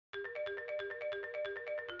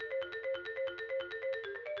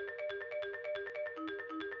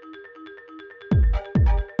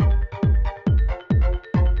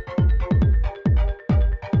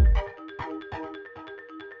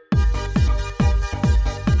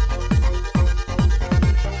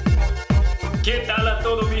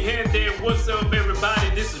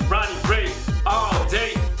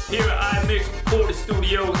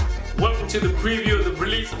Studios. Welcome to the preview of the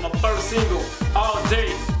release of my first single, All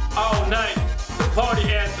Day, All Night, the party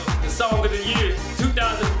anthem, the song of the year,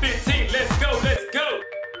 2015. Let's go, let's go.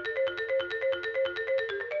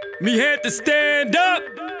 Mi gente, stand up.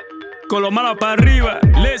 Con las manos para arriba.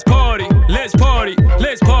 Let's party, let's party,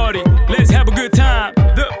 let's party. Let's have a good time.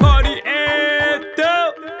 The party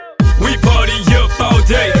anthem. We party up all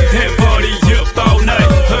day and party up all night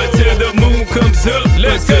until the moon comes up.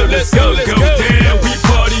 Let's go, let's go, go down. We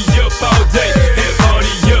party up all day and party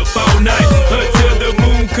up all night until the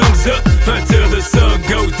moon comes up, until the sun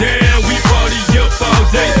goes down. We party up all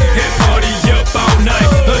day and party up all night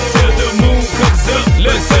until the moon comes up,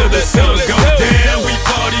 until the sun goes down. We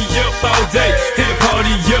party up all day and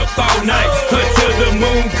party up all night until the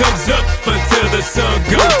moon comes up, until the sun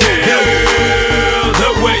goes down.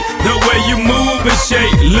 The way you move and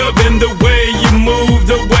shake, loving the way you move,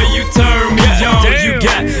 the way you turn me on. You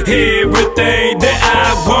got everything that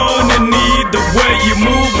I want and need. The way you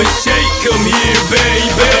move and shake, come here,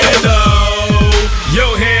 baby. Throw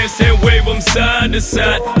your hands and wave them side to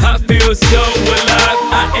side. I feel so alive.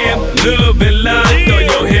 I am loving life. Throw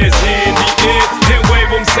your hands in the air and wave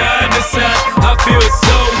them side to side. I feel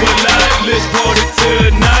so alive. Let's party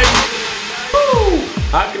tonight.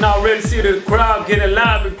 I can already see the crowd getting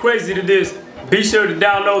live and crazy to this. Be sure to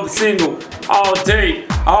download the single All Day,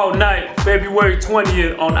 All Night, February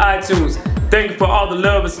 20th on iTunes. Thank you for all the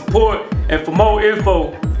love and support. And for more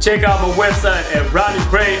info, check out my website at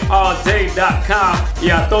RonnieAllDay.com. Y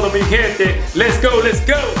a todo mi gente, let's go, let's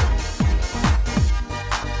go.